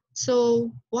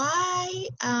 So why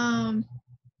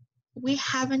we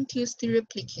haven't used the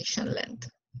replication length?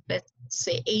 Let's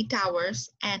say 8 hours,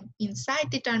 and inside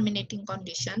the terminating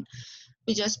condition,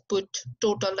 we just put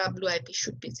total WIP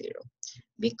should be 0.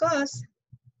 Because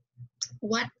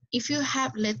what if you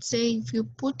have, let's say if you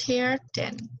put here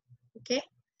 10, okay?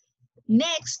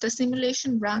 Next, the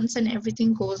simulation runs and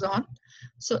everything goes on.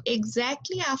 So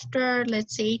exactly after,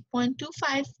 let's say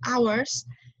 8.25 hours,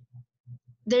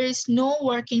 there is no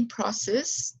working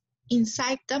process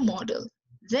inside the model.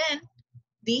 Then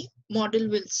the model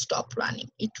will stop running.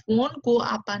 It won't go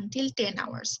up until 10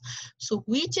 hours. So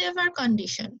whichever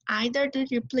condition, either the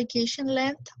replication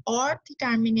length or the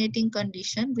terminating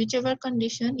condition, whichever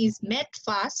condition is met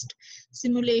first,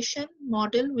 simulation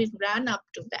model will run up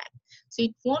to that. So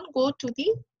it won't go to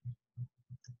the,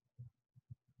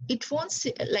 it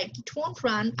won't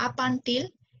run up until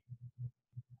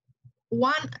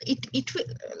one, it will,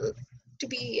 to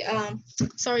be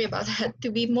sorry about that, to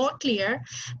be more clear,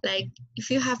 like if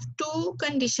you have two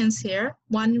conditions here,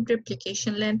 one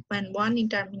replication length and one in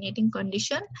terminating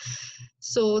condition,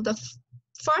 so the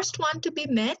first one to be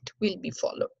met will be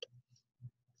followed.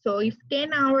 So if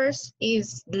 10 hours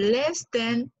is less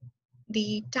than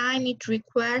the time it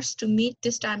requires to meet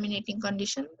this terminating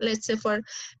condition, let's say for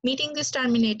meeting this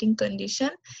terminating condition,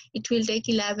 it will take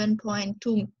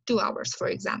 11.2 hours, for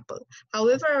example.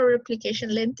 However, our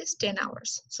replication length is 10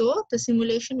 hours. So the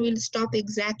simulation will stop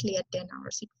exactly at 10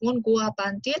 hours. It won't go up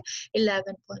until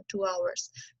 11.2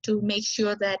 hours to make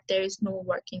sure that there is no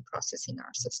working process in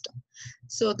our system.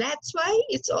 So that's why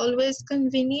it's always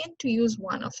convenient to use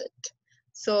one of it.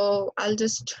 So I'll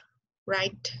just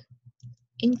write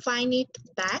infinite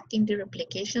back in the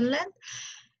replication length,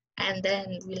 and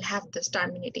then we'll have this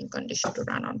terminating condition to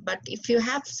run on. But if you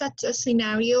have such a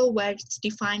scenario where it's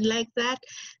defined like that,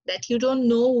 that you don't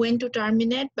know when to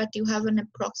terminate, but you have an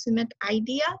approximate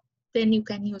idea, then you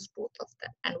can use both of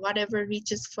them. And whatever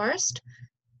reaches first,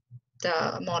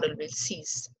 the model will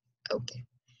cease. Okay,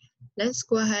 let's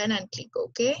go ahead and click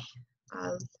OK.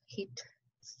 I'll hit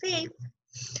save,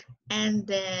 and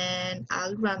then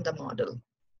I'll run the model.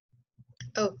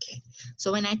 Okay,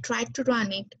 so when I tried to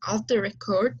run it off the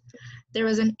record, there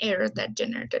was an error that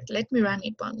generated. Let me run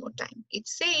it one more time. It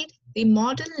said the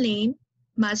model name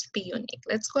must be unique.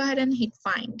 Let's go ahead and hit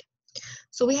find.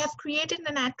 So we have created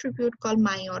an attribute called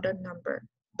myOrderNumber,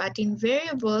 but in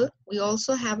variable, we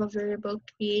also have a variable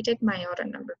created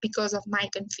myOrderNumber because of my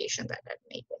confusion that I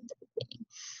made in the beginning.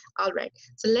 All right,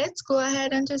 so let's go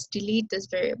ahead and just delete this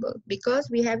variable because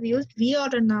we have used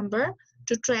vOrderNumber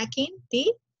to track in the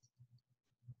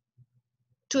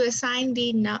to assign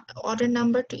the order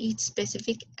number to each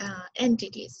specific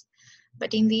entities.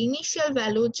 But in the initial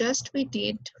value, just we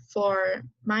did for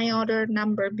my order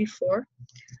number before,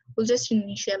 we'll just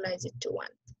initialize it to 1.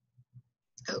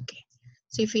 Okay,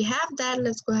 so if we have that,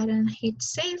 let's go ahead and hit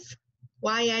save.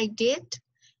 Why I did,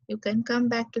 you can come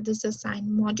back to this assign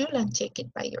module and check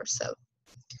it by yourself.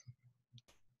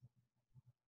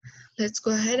 Let's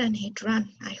go ahead and hit run.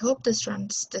 I hope this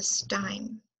runs this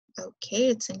time. Okay,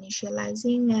 it's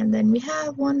initializing, and then we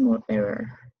have one more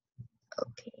error.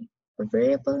 Okay, the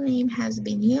variable name has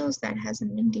been used that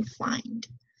hasn't been defined.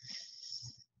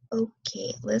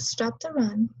 Okay, let's stop the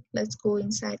run. Let's go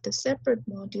inside the separate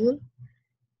module,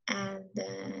 and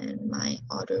then my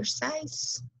order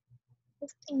size.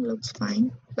 Everything looks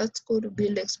fine. Let's go to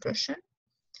build expression.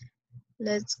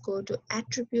 Let's go to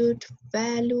attribute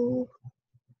value,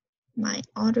 my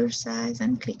order size,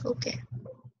 and click OK.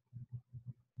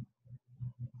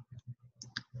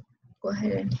 Go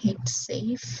ahead and hit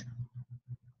save.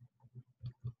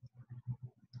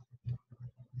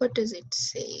 What does it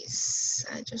say?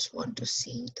 I just want to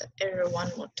see the error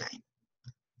one more time.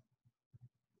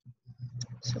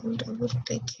 So we'll double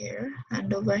click here,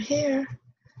 and over here.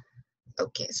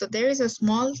 Okay, so there is a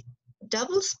small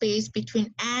double space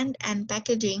between and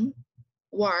packaging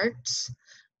words,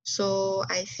 So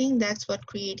I think that's what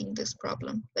creating this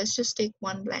problem. Let's just take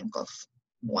one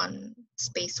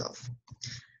space off.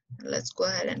 Let's go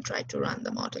ahead and try to run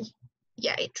the model.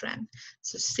 Yeah, it ran.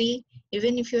 So see,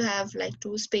 even if you have like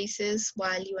 2 spaces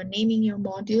while you are naming your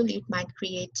module, it might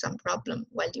create some problem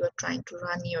while you are trying to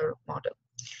run your model.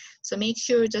 So make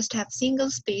sure you just have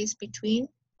single space between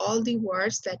all the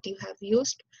words that you have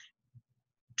used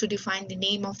to define the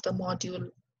name of the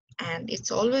module. And it's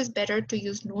always better to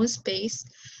use no space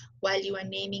while you are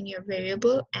naming your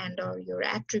variable and or your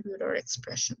attribute or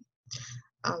expression.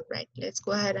 All right, let's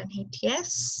go ahead and hit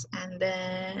yes, and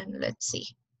then let's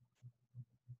see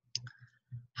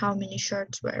how many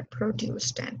shirts were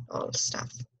produced and all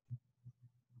stuff.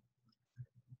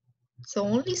 So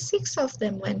only 6 of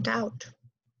them went out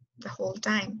the whole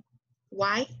time.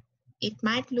 Why? It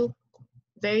might look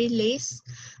very less.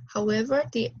 However,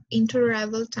 the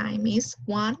inter-arrival time is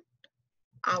 1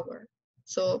 hour.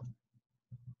 So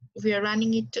we are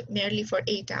running it nearly for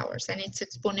 8 hours and it's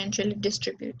exponentially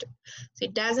distributed. So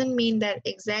it doesn't mean that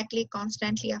exactly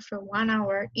constantly after 1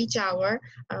 hour, each hour,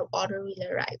 our order will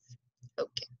arrive.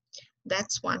 Okay,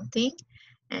 that's one thing.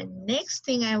 And next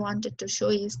thing I wanted to show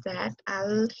is that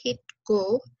I'll hit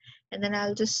go and then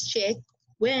I'll just check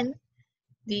when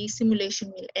the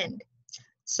simulation will end.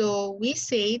 So we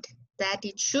said that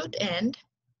it should end.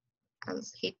 I'll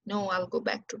hit no, I'll go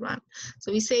back to run.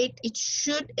 So we said it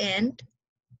should end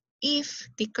if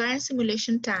the current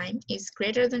simulation time is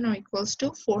greater than or equals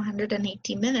to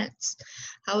 480 minutes.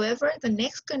 However, the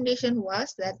next condition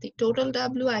was that the total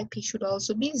WIP should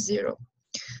also be 0.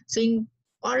 So in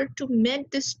order to meet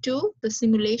this two, the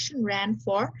simulation ran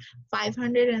for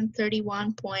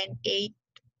 531.8,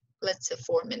 let's say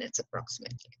 4 minutes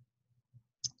approximately.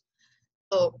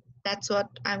 So that's what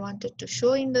I wanted to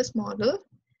show in this model.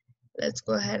 Let's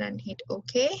go ahead and hit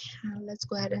OK. Let's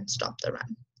go ahead and stop the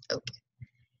run. Okay.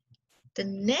 The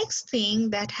next thing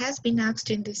that has been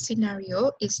asked in this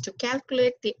scenario is to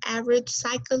calculate the average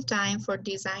cycle time for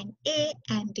design A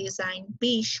and design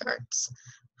B shirts.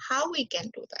 How we can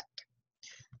do that?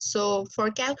 So for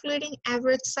calculating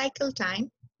average cycle time,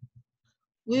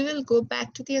 we will go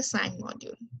back to the assign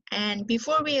module. And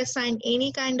before we assign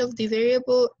any kind of the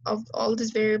variable of all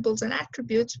these variables and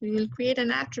attributes, we will create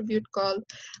an attribute called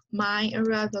my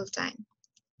arrival time.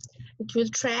 It will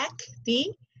track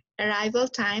the arrival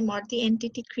time or the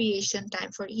entity creation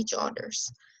time for each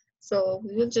orders. So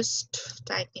we will just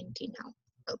type in T now.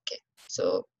 Okay,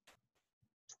 so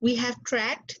we have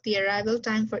tracked the arrival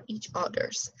time for each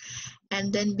orders.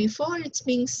 And then before it's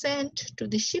being sent to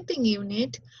the shipping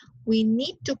unit, we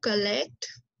need to collect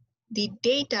the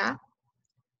data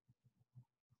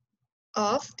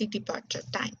of the departure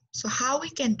time. So how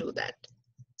we can do that?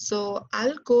 So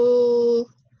I'll go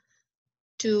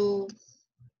to,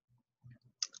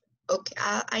 okay,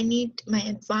 I need my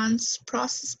advanced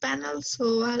process panel.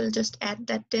 So I'll just add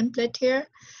that template here.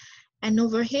 And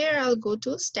over here, I'll go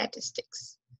to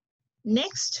statistics.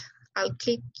 Next, I'll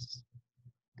click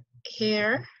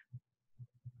here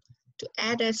to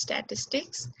add a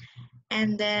statistics.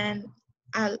 And then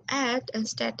I'll add a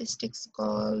statistics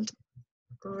called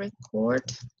record.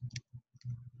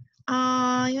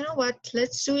 You know what?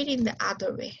 Let's do it in the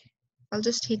other way. I'll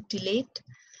just hit delete.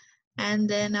 And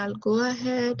then I'll go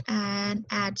ahead and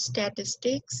add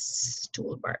statistics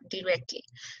toolbar directly.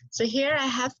 So here I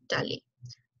have tally.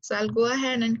 So I'll go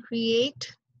ahead and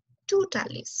create 2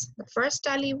 tallies. The first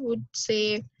tally would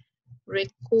say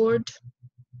record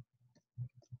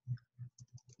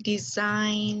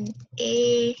design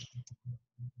A,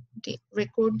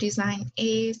 record design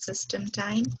A system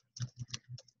time.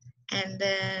 And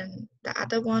then the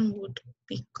other one would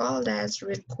be called as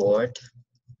record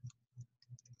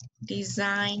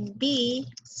design B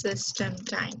system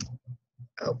time.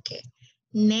 Okay.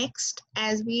 Next,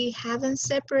 as we haven't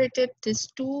separated these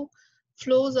 2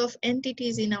 flows of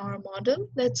entities in our model,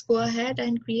 let's go ahead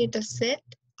and create a set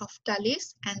of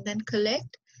tallies and then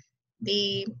collect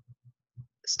the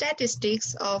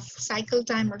statistics of cycle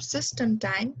time or system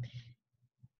time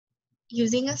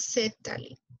using a set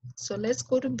tally. So let's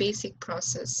go to basic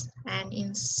process, and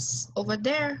over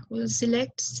there we'll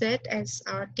select set as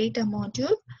our data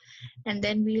module, and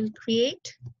then we'll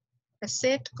create a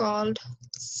set called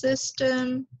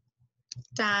system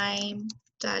time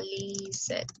tally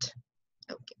set.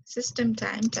 Okay, system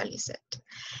time tally set.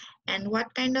 And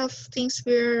what kind of things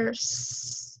we're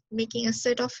making a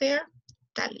set of here?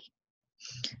 Tally.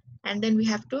 And then we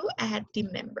have to add the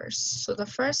members. So the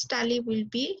first tally will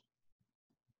be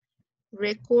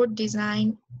record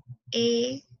design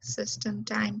A system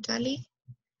time tally,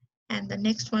 and the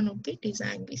next one would be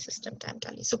design B system time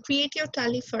tally. So create your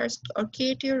tally first, or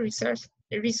create your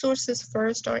resources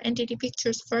first or entity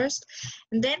pictures first,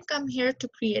 and then come here to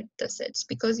create the sets,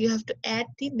 because you have to add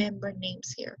the member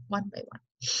names here one by one.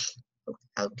 Okay,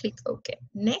 I'll click OK.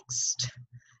 Next,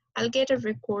 I'll get a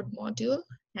record module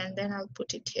and then I'll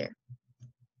put it here.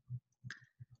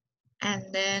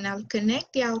 And then I'll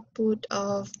connect the output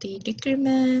of the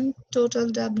decrement,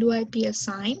 total WIP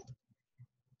assigned,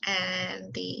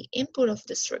 and the input of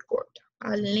this record.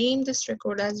 I'll name this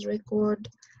record as record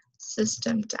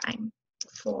system time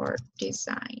for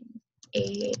design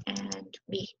A and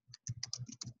B.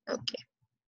 Okay.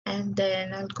 And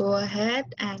then I'll go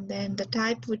ahead, and then the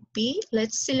type would be,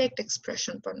 let's select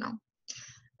expression for now.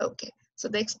 Okay. So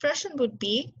the expression would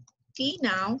be T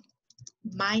now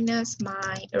minus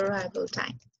my arrival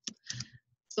time.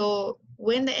 So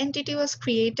when the entity was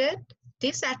created,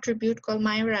 this attribute called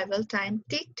my arrival time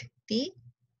ticked the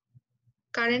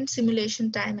current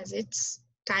simulation time as its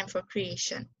time for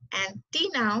creation. And T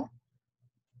now,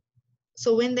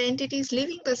 so when the entity is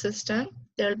leaving the system,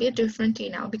 there will be a different T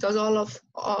now, because of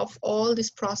all this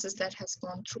process that has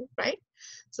gone through, right?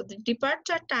 So the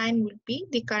departure time would be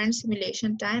the current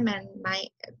simulation time, and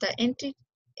the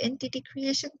entity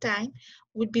creation time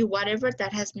would be whatever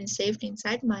that has been saved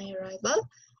inside my arrival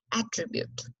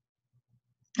attribute,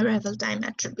 arrival time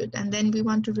attribute. And then we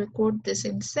want to record this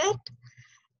in set,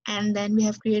 and then we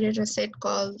have created a set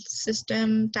called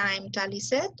system time tally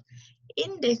set.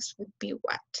 Index would be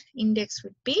what? Index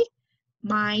would be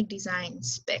my design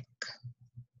spec,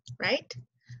 right?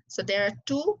 So there are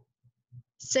two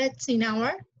sets in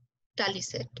our tally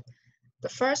set. The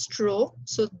first row,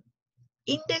 so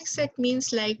index set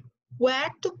means like where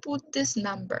to put this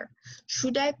number.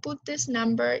 Should I put this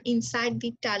number inside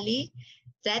the tally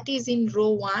that is in row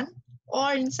 1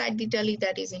 or inside the tally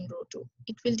that is in row 2?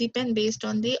 It will depend based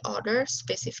on the order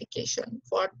specification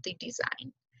for the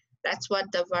design. That's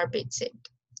what the verbage said.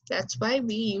 That's why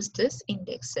we use this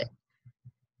index set.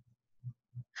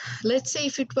 Let's say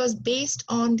if it was based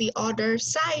on the order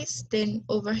size, then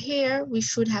over here we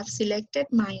should have selected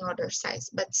my order size,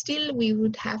 but still we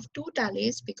would have two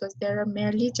tallies because there are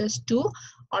merely just two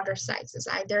order sizes.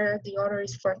 Either the order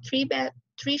is for three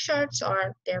shirts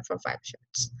or they're for 5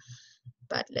 shirts.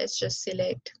 But let's just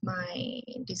select my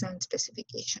design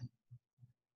specification.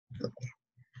 Okay.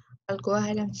 I'll go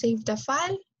ahead and save the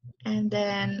file, and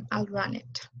then I'll run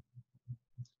it.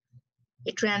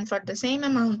 It ran for the same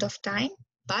amount of time,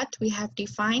 but we have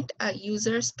defined a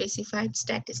user specified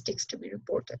statistics to be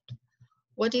reported.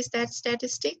 What is that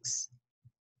statistics?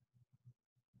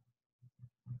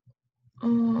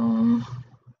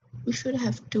 We should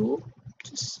have two.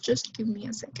 Just give me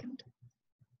a second.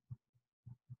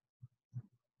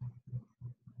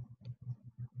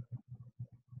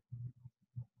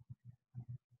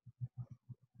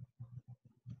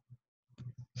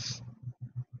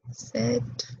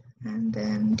 Set, and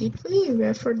then did we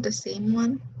refer the same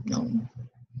one? No.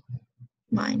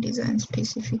 My design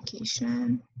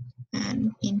specification,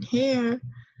 and in here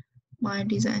my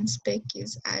design spec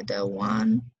is either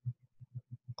 1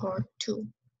 or 2.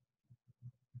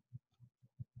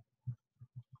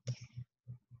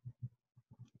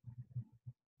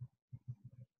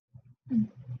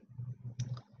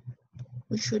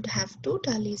 We should have two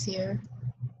tallies here.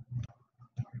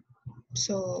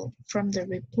 So from the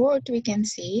report, we can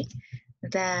see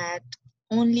that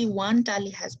only one tally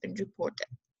has been reported.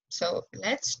 So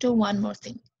let's do one more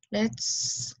thing.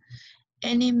 Let's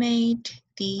animate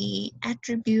the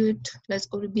attribute. Let's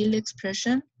go to build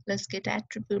expression. Let's get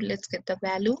attribute. Let's get the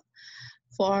value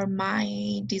for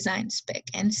my design spec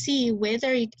and see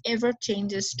whether it ever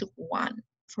changes to 1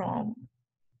 from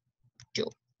 2.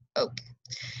 Okay.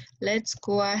 Let's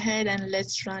go ahead and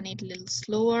let's run it a little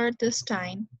slower this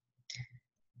time.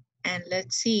 And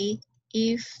let's see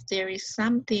if there is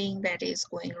something that is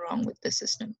going wrong with the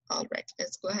system. All right,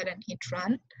 let's go ahead and hit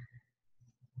run.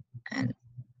 And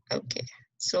okay,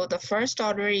 so the first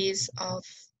order is of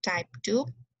type 2.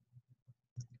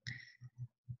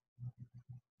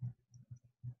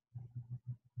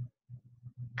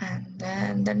 And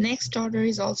then the next order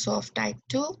is also of type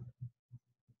 2.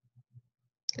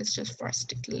 Let's just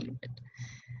first it a little bit.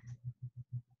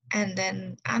 And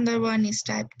then another one is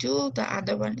type 2, the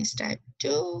other one is type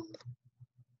 2.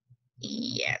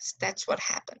 Yes, that's what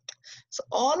happened. So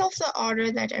all of the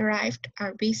order that arrived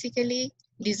are basically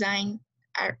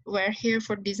were here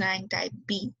for design type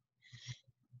B.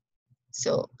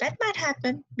 So that might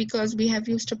happen because we have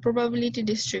used a probability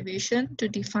distribution to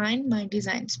define my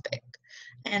design spec.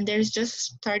 And there's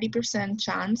just 30%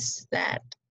 chance that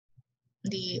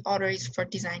the order is for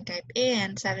design type A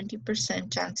and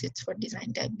 70% chance it's for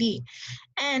design type B.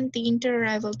 And the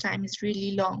inter-arrival time is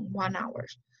really long, 1 hour.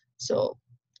 So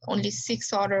only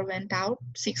 6 order went out,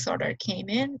 6 order came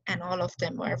in, and all of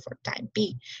them were for type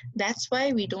B. That's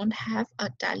why we don't have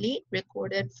a tally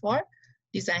recorded for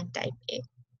design type A.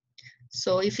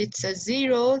 So if it's a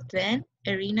 0, then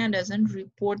Arena doesn't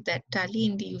report that tally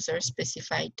in the user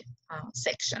specified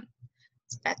section.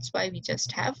 So that's why we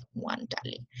just have one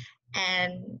tally.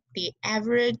 And the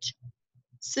average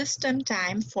system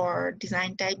time for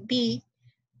design type B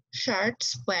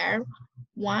shirts were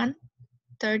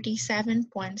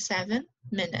 137.7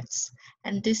 minutes.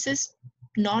 And this is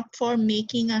not for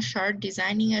making a shirt,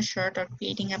 designing a shirt, or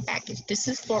creating a package. This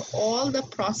is for all the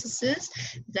processes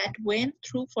that went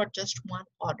through for just one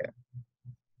order.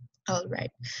 All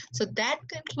right, so that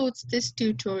concludes this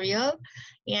tutorial.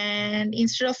 And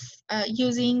instead of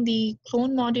using the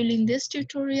clone module in this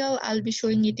tutorial, I'll be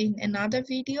showing it in another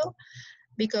video,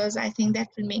 because I think that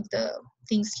will make the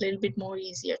things a little bit more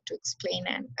easier to explain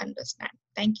and understand.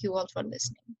 Thank you all for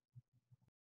listening.